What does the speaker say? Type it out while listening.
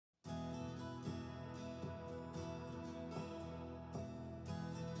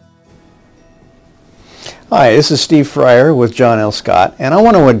Hi, this is Steve Fryer with John L. Scott, and I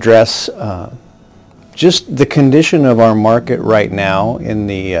want to address just the condition of our market right now in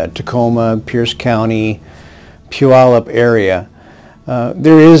the Tacoma, Pierce County, Puyallup area.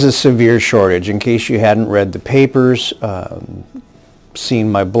 There is a severe shortage. In case you hadn't read the papers,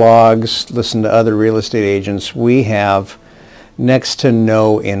 seen my blogs, listened to other real estate agents, we have next to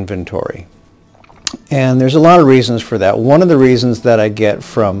no inventory. And there's a lot of reasons for that. One of the reasons that I get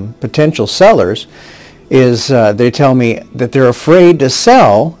from potential sellers is they tell me that they're afraid to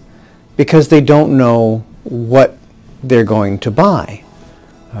sell because they don't know what they're going to buy.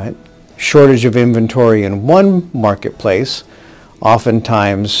 Right? Shortage of inventory in one marketplace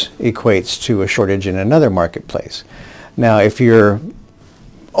oftentimes equates to a shortage in another marketplace. Now, if you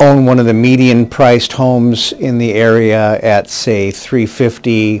own one of the median priced homes in the area at, say,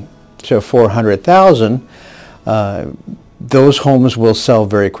 $350,000 to $400,000, those homes will sell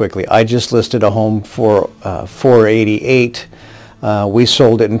very quickly. I just listed a home for $488,000. We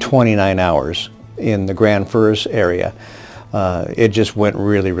sold it in 29 hours in the Grand Furs area. It just went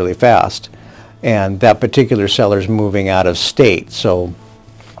really, really fast. And that particular seller's moving out of state, so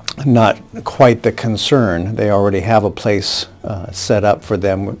not quite the concern. They already have a place set up for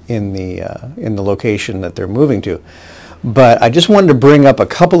them in the location that they're moving to. But I just wanted to bring up a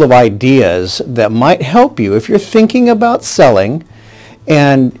couple of ideas that might help you if you're thinking about selling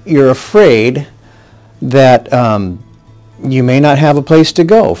and you're afraid that you may not have a place to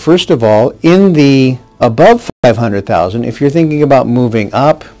go. First of all, in the above $500,000, if you're thinking about moving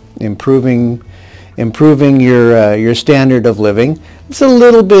up, improving your standard of living, it's a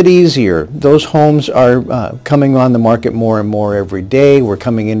little bit easier. Those homes are coming on the market more and more every day. We're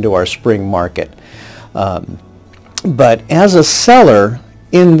coming into our spring market. But as a seller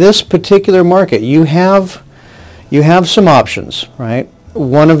in this particular market, you have some options, right?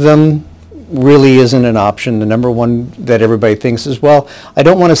 One of them really isn't an option. The number one that everybody thinks is, well, I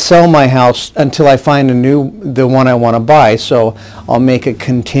don't want to sell my house until I find the one I want to buy, so I'll make a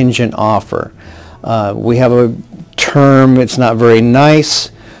contingent offer. We have a term, it's not very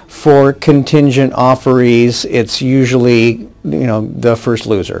nice, for contingent offerees. It's usually, the first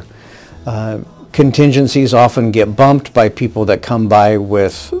loser. Contingencies often get bumped by people that come by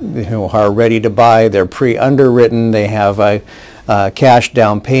with, who are ready to buy. They're pre-underwritten. They have a cash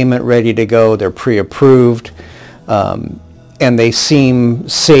down payment ready to go. They're pre-approved, and they seem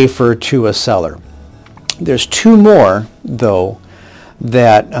safer to a seller. There's two more, though,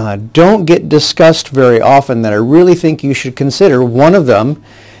 that don't get discussed very often that I really think you should consider. One of them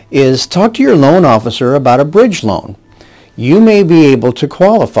is talk to your loan officer about a bridge loan. You may be able to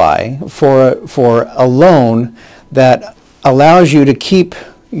qualify for a loan that allows you to keep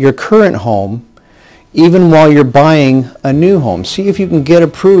your current home even while you're buying a new home. See if you can get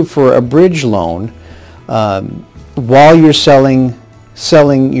approved for a bridge loan while you're selling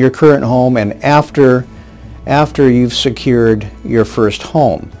your current home and after you've secured your first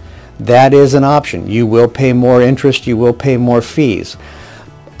home. That is an option. You will pay more interest, you will pay more fees.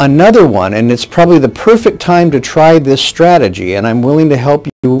 Another one, and it's probably the perfect time to try this strategy, and I'm willing to help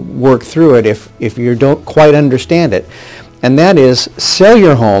you work through it if you don't quite understand it, and that is sell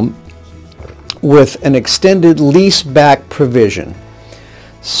your home with an extended lease back provision,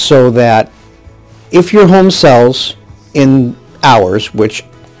 so that if your home sells in hours, which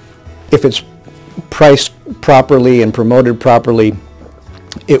if it's priced properly and promoted properly,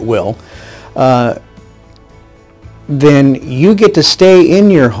 it will, then you get to stay in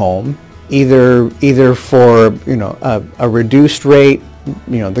your home either for a reduced rate,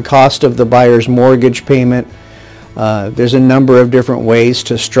 the cost of the buyer's mortgage payment. There's a number of different ways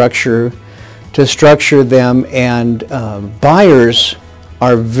to structure them, and buyers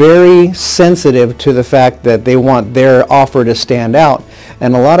are very sensitive to the fact that they want their offer to stand out,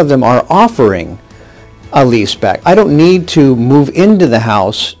 and a lot of them are offering a lease back. I don't need to move into the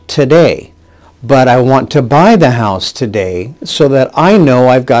house today, but I want to buy the house today so that I know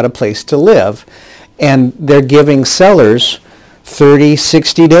I've got a place to live. And they're giving sellers 30,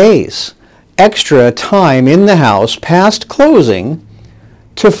 60 days extra time in the house past closing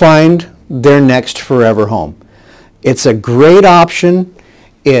to find their next forever home. It's a great option.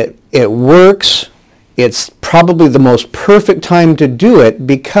 It works. It's probably the most perfect time to do it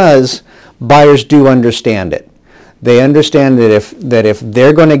because buyers do understand it. They understand that if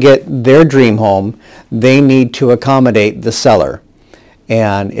they're going to get their dream home, they need to accommodate the seller.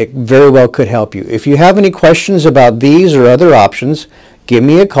 And it very well could help you. If you have any questions about these or other options, give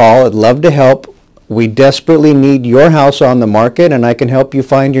me a call. I'd love to help. We desperately need your house on the market, and I can help you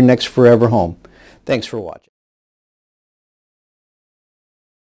find your next forever home. Thanks for watching.